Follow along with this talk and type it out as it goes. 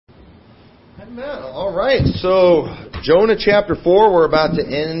Amen. All right. So, Jonah chapter 4, we're about to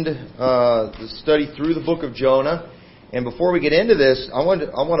end the study through the book of Jonah. And before we get into this, I want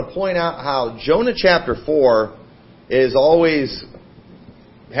to point out how Jonah chapter 4 is always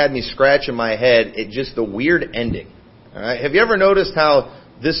had me scratching my head at just the weird ending. All right? Have you ever noticed how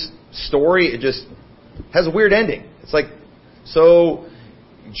this story, it just has a weird ending? It's like, so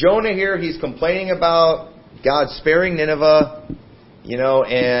Jonah here, he's complaining about God sparing Nineveh,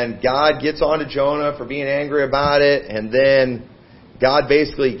 and God gets on to Jonah for being angry about it, and then God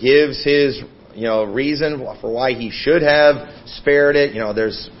basically gives his, reason for why he should have spared it.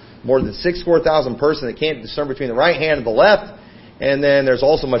 There's more than 64,000 persons that can't discern between the right hand and the left, and then there's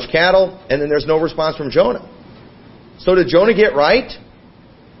also much cattle, and then there's no response from Jonah. So did Jonah get right?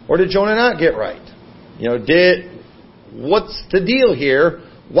 Or did Jonah not get right? What's the deal here?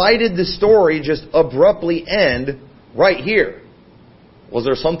 Why did the story just abruptly end right here? Was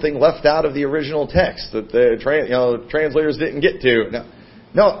there something left out of the original text that the translators didn't get to?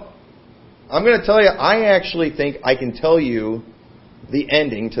 No. I'm going to tell you, I actually think I can tell you the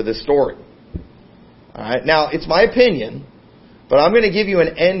ending to this story. All right. Now, it's my opinion, but I'm going to give you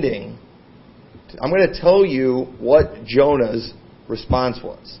an ending. I'm going to tell you what Jonah's response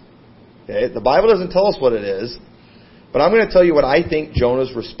was. Okay? The Bible doesn't tell us what it is, but I'm going to tell you what I think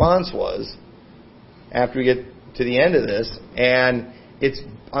Jonah's response was after we get to the end of this. And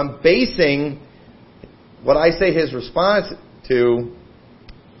I'm basing what I say his response to,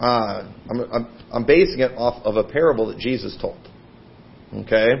 I'm basing it off of a parable that Jesus told.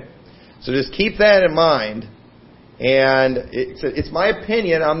 Okay? So just keep that in mind. And it's my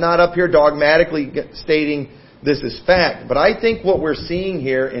opinion. I'm not up here dogmatically stating this is fact. But I think what we're seeing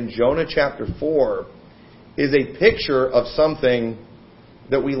here in Jonah chapter 4 is a picture of something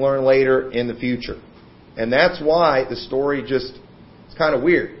that we learn later in the future. And that's why the story it's kind of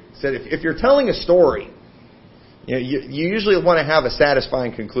weird. It said if you're telling a story, you usually want to have a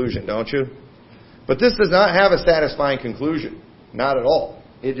satisfying conclusion, don't you? But this does not have a satisfying conclusion. Not at all.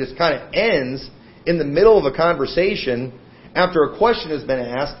 It just kind of ends in the middle of a conversation after a question has been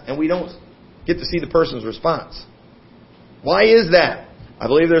asked and we don't get to see the person's response. Why is that? I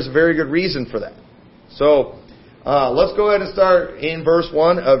believe there's a very good reason for that. So, let's go ahead and start in verse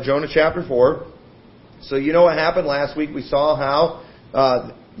 1 of Jonah chapter 4. So you know what happened last week? We saw how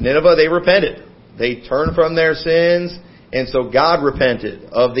Nineveh, they repented. They turned from their sins, and so God repented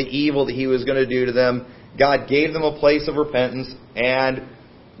of the evil that He was going to do to them. God gave them a place of repentance, and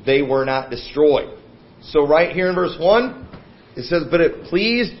they were not destroyed. So right here in verse 1, it says, "But it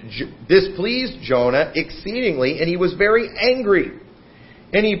displeased Jonah exceedingly, and he was very angry.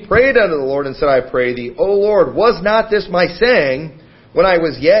 And he prayed unto the Lord and said, I pray thee, O Lord, was not this my saying when I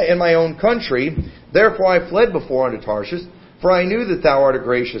was yet in my own country? Therefore I fled before unto Tarshish, for I knew that thou art a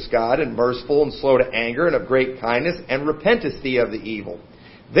gracious God, and merciful, and slow to anger, and of great kindness, and repentest thee of the evil.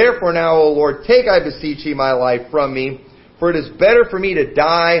 Therefore now, O Lord, take, I beseech thee, my life from me, for it is better for me to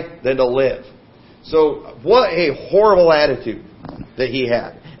die than to live." So, what a horrible attitude that he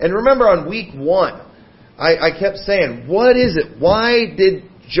had. And remember on week 1, I kept saying, what is it? Why did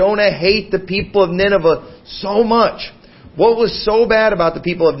Jonah hate the people of Nineveh so much? What was so bad about the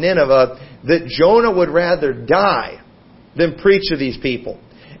people of Nineveh that Jonah would rather die than preach to these people?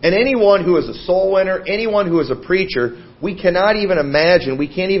 And anyone who is a soul winner, anyone who is a preacher, we cannot even imagine, we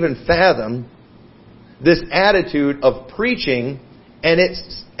can't even fathom this attitude of preaching and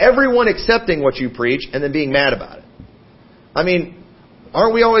it's everyone accepting what you preach and then being mad about it. I mean,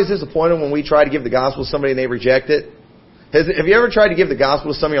 aren't we always disappointed when we try to give the gospel to somebody and they reject it? Have you ever tried to give the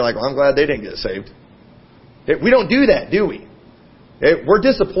gospel to somebody and you're like, well, I'm glad they didn't get saved? We don't do that, do we? We're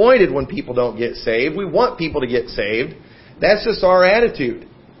disappointed when people don't get saved. We want people to get saved. That's just our attitude.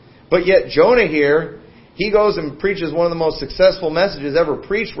 But yet Jonah here, he goes and preaches one of the most successful messages ever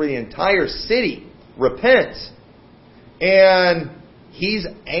preached where the entire city repents. And he's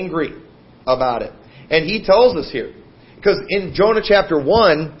angry about it. And he tells us here, because in Jonah chapter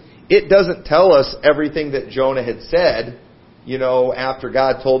 1, it doesn't tell us everything that Jonah had said, after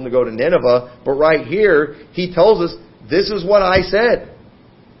God told him to go to Nineveh. But right here, he tells us, this is what I said.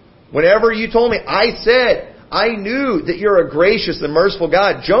 Whenever you told me, I said, I knew that you're a gracious and merciful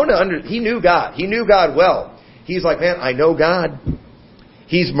God. Jonah, he knew God. He knew God well. He's like, man, I know God.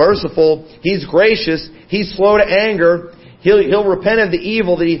 He's merciful. He's gracious. He's slow to anger. He'll repent of the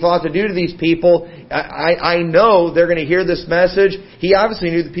evil that he thought to do to these people. I know they're going to hear this message. He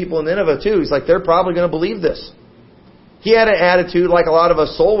obviously knew the people in Nineveh too. He's like, they're probably going to believe this. He had an attitude like a lot of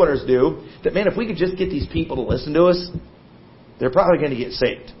us soul winners do, that, man, if we could just get these people to listen to us, they're probably going to get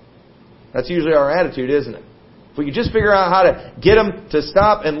saved. That's usually our attitude, isn't it? If we could just figure out how to get them to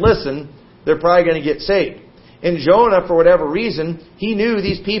stop and listen, they're probably going to get saved. And Jonah, for whatever reason, he knew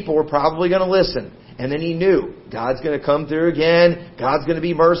these people were probably going to listen. And then he knew God's going to come through again, God's going to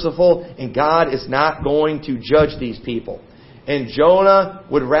be merciful, and God is not going to judge these people. And Jonah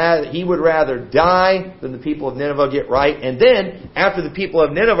would rather die than the people of Nineveh get right. And then, after the people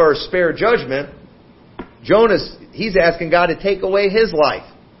of Nineveh are spared judgment, he's asking God to take away his life.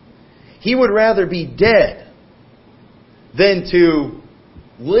 He would rather be dead than to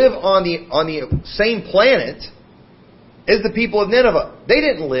live on the same planet as the people of Nineveh. They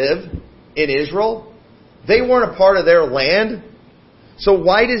didn't live in Israel. They weren't a part of their land. So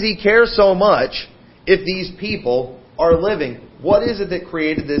why does he care so much if these people are living? What is it that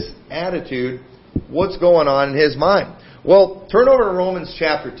created this attitude? What's going on in his mind? Well, turn over to Romans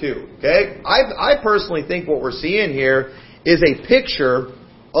chapter 2. Okay? I personally think what we're seeing here is a picture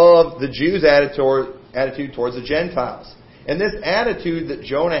of the Jews' attitude towards the Gentiles. And this attitude that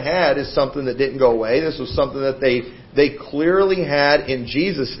Jonah had is something that didn't go away. This was something that they clearly had in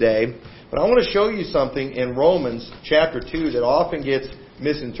Jesus' day. But I want to show you something in Romans chapter 2 that often gets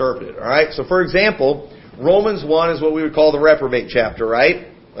misinterpreted. Alright? So for example, Romans 1 is what we would call the reprobate chapter, right?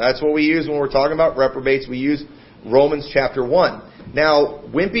 That's what we use when we're talking about reprobates. We use Romans chapter 1. Now,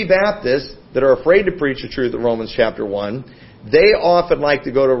 wimpy Baptists that are afraid to preach the truth of Romans chapter 1, they often like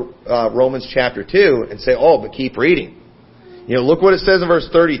to go to Romans chapter 2 and say, oh, but keep reading. You know, look what it says in verse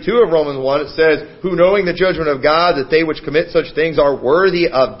 32 of Romans 1. It says, who knowing the judgment of God, that they which commit such things are worthy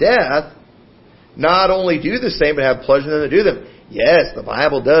of death, not only do the same, but have pleasure in them that do them. Yes, the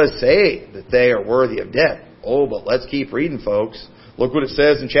Bible does say that they are worthy of death. Oh, but let's keep reading, folks. Look what it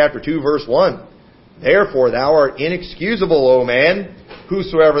says in chapter 2, verse 1. Therefore thou art inexcusable, O man,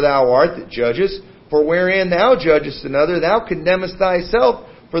 whosoever thou art that judgest. For wherein thou judgest another, thou condemnest thyself.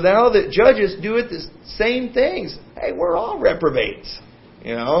 For thou that judgest doeth the same things. Hey, we're all reprobates.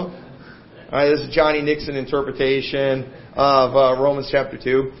 You know? All right, this is Johnny Nixon interpretation of Romans chapter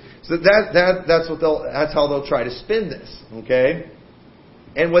 2. So that's how they'll try to spin this. Okay?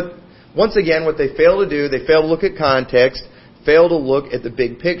 And once again, what they fail to do, they fail to look at context, fail to look at the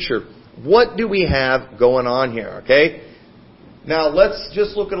big picture. What do we have going on here? Okay? Now, let's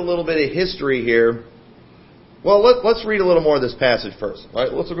just look at a little bit of history here. Well, let's read a little more of this passage first. All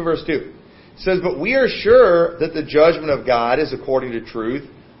right, let's look at verse 2. It says, but we are sure that the judgment of God is according to truth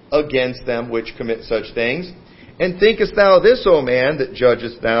against them which commit such things. And thinkest thou this, O man, that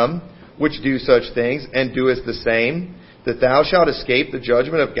judgest them which do such things, and doest the same, that thou shalt escape the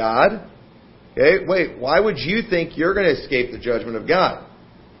judgment of God? Okay, wait, why would you think you're going to escape the judgment of God?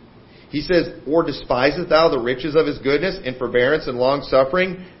 He says, or despisest thou the riches of His goodness and forbearance and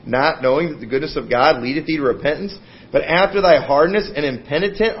long-suffering, not knowing that the goodness of God leadeth thee to repentance? But after thy hardness and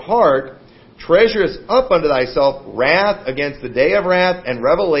impenitent heart, treasurest up unto thyself wrath against the day of wrath and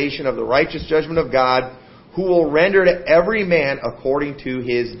revelation of the righteous judgment of God, who will render to every man according to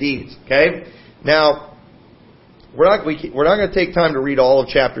his deeds. Okay? Now, we're not going to take time to read all of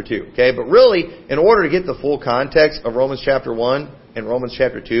chapter 2. Okay? But really, in order to get the full context of Romans chapter 1 and Romans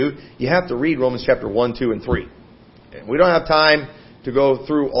chapter 2, you have to read Romans chapter 1, 2, and 3. And we don't have time to go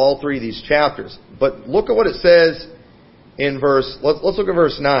through all three of these chapters. But look at what it says in let's look at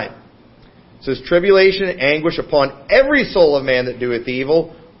verse 9. It says, tribulation and anguish upon every soul of man that doeth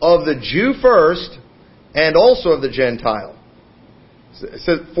evil, of the Jew first, and also of the Gentile. It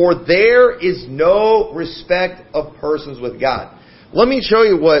says, for there is no respect of persons with God. Let me show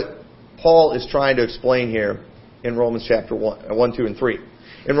you what Paul is trying to explain here in Romans chapter 1, 2, and 3.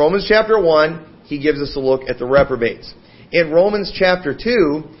 In Romans chapter 1, he gives us a look at the reprobates. In Romans chapter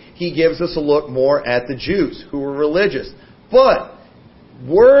 2, he gives us a look more at the Jews who were religious. But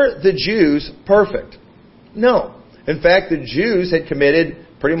were the Jews perfect? No. In fact, the Jews had committed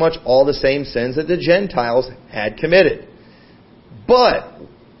pretty much all the same sins that the Gentiles had committed. But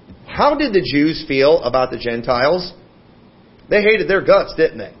how did the Jews feel about the Gentiles? They hated their guts,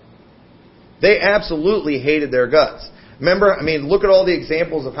 didn't they? They absolutely hated their guts. Remember, look at all the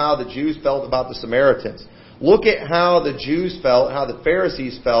examples of how the Jews felt about the Samaritans. Look at how the Jews felt, how the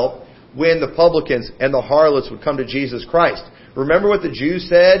Pharisees felt when the publicans and the harlots would come to Jesus Christ. Remember what the Jews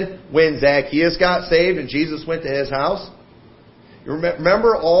said when Zacchaeus got saved and Jesus went to his house?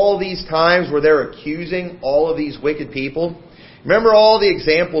 Remember all these times where they're accusing all of these wicked people? Remember all the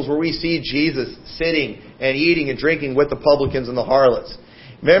examples where we see Jesus sitting and eating and drinking with the publicans and the harlots?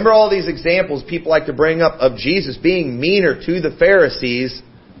 Remember all these examples people like to bring up of Jesus being meaner to the Pharisees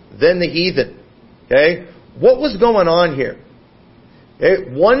than the heathen. Okay? What was going on here?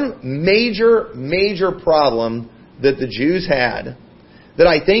 Okay? One major problem that the Jews had that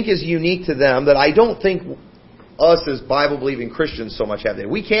I think is unique to them, that I don't think us as Bible-believing Christians so much have that.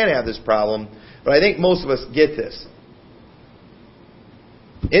 We can have this problem, but I think most of us get this.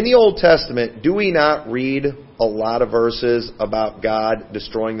 In the Old Testament, do we not read a lot of verses about God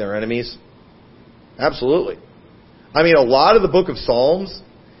destroying their enemies? Absolutely. I mean, a lot of the book of Psalms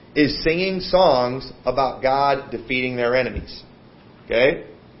is singing songs about God defeating their enemies. Okay?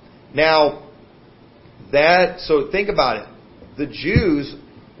 Now, so think about it. The Jews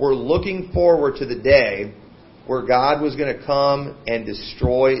were looking forward to the day where God was going to come and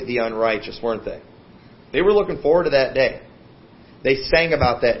destroy the unrighteous, weren't they? They were looking forward to that day. They sang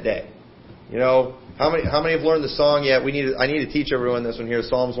about that day. You know, how many have learned the song yet? I need to teach everyone this one here.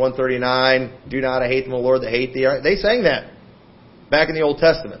 Psalms 139. Do not I hate them, O Lord, that hate thee. They sang that back in the Old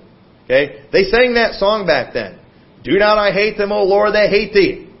Testament. Okay? They sang that song back then. Do not I hate them, O Lord, that hate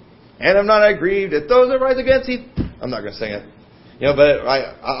thee. And am not I grieved at those that rise against thee. I'm not going to sing it. You know, but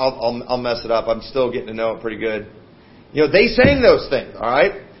I'll mess it up. I'm still getting to know it pretty good. You know, they sang those things. All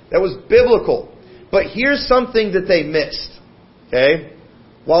right? That was biblical. But here's something that they missed. Okay?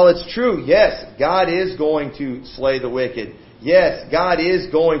 While it's true, yes, God is going to slay the wicked. Yes, God is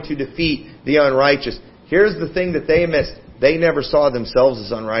going to defeat the unrighteous. Here's the thing that they missed. They never saw themselves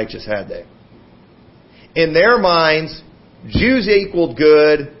as unrighteous, had they? In their minds, Jews equaled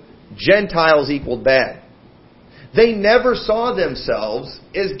good, Gentiles equaled bad. They never saw themselves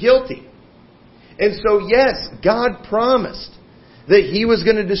as guilty. And so, yes, God promised that He was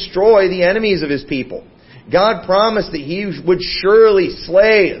going to destroy the enemies of His people. God promised that He would surely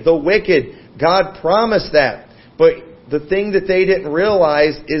slay the wicked. God promised that. But the thing that they didn't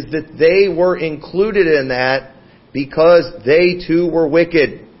realize is that they were included in that because they too were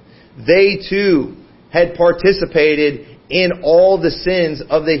wicked. They too had participated in all the sins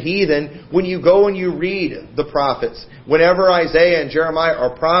of the heathen. When you go and you read the prophets, whenever Isaiah and Jeremiah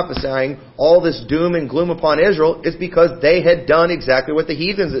are prophesying all this doom and gloom upon Israel, it's because they had done exactly what the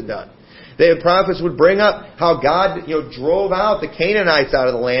heathens had done. The prophets would bring up how God, drove out the Canaanites out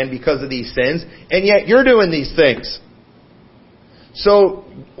of the land because of these sins, and yet you're doing these things. So,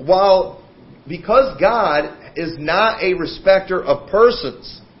 because God is not a respecter of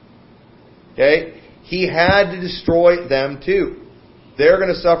persons, okay, He had to destroy them too. They're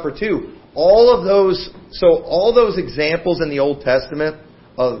going to suffer too. All those examples in the Old Testament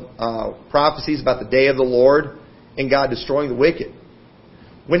of prophecies about the day of the Lord and God destroying the wicked.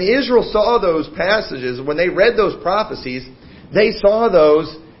 When Israel saw those passages, when they read those prophecies, they saw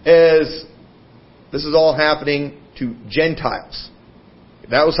those as this is all happening to Gentiles.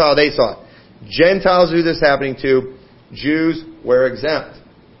 That was how they saw it. Gentiles do this happening to, Jews were exempt.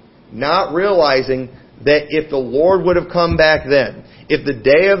 Not realizing that if the Lord would have come back then, if the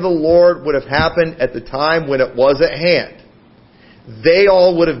day of the Lord would have happened at the time when it was at hand, they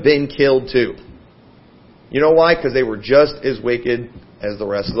all would have been killed too. You know why? Because they were just as wicked as the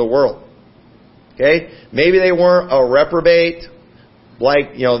rest of the world. Okay? Maybe they weren't a reprobate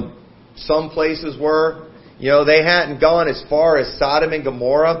like, some places were. They hadn't gone as far as Sodom and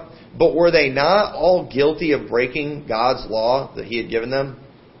Gomorrah, but were they not all guilty of breaking God's law that He had given them?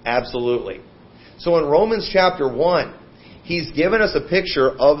 Absolutely. So in Romans chapter 1, He's given us a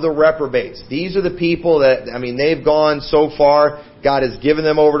picture of the reprobates. These are the people that, they've gone so far, God has given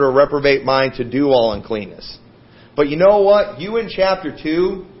them over to a reprobate mind to do all uncleanness. But you know what? You in chapter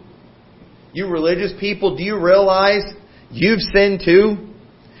 2, you religious people, do you realize you've sinned too?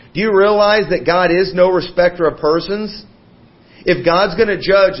 Do you realize that God is no respecter of persons? If God's going to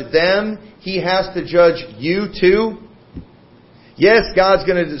judge them, He has to judge you too. Yes, God's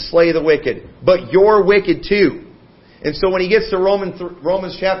going to slay the wicked, but you're wicked too. And so when He gets to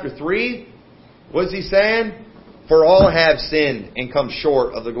Romans chapter 3, what's He saying? For all have sinned and come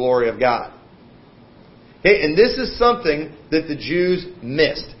short of the glory of God. Okay, and this is something that the Jews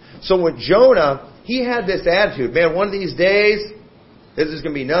missed. So with Jonah, he had this attitude. Man, one of these days, this is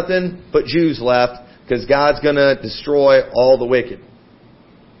going to be nothing but Jews left because God's going to destroy all the wicked.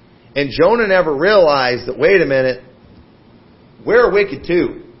 And Jonah never realized that, wait a minute, we're wicked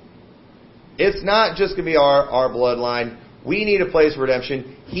too. It's not just going to be our bloodline. We need a place of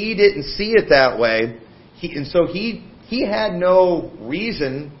redemption. He didn't see it that way. And so he had no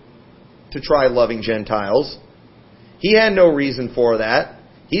reason to try loving Gentiles. He had no reason for that.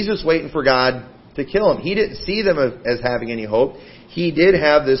 He's just waiting for God to kill him. He didn't see them as having any hope. He did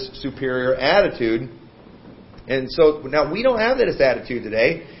have this superior attitude. And so now we don't have this attitude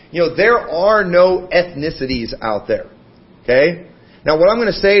today. There are no ethnicities out there. Okay? Now what I'm going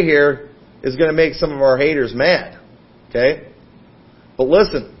to say here is going to make some of our haters mad. Okay? But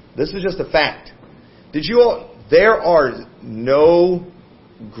listen, this is just a fact. There are no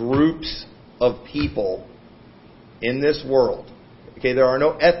groups of people in this world. Okay, there are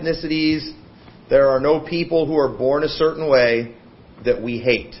no ethnicities, there are no people who are born a certain way that we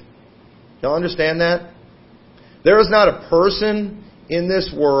hate. Y'all understand that? There is not a person in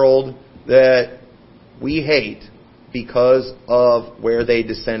this world that we hate because of where they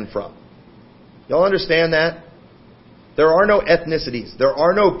descend from. Y'all understand that? There are no ethnicities. There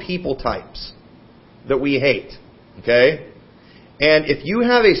are no people types that we hate. Okay? And if you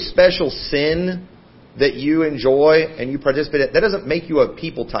have a special sin that you enjoy and you participate in, that doesn't make you a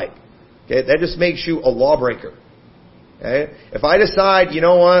people type. Okay? That just makes you a lawbreaker. Okay? If I decide, you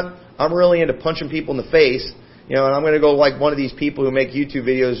know what, I'm really into punching people in the face, and I'm going to go like one of these people who make YouTube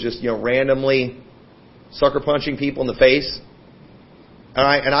videos just, randomly sucker punching people in the face.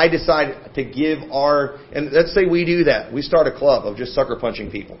 And I decide to give and let's say we do that. We start a club of just sucker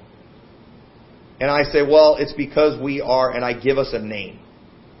punching people. And I say, well, it's because we are, and I give us a name.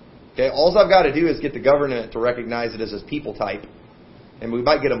 Okay, all I've got to do is get the government to recognize it as a people type, and we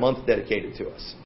might get a month dedicated to us.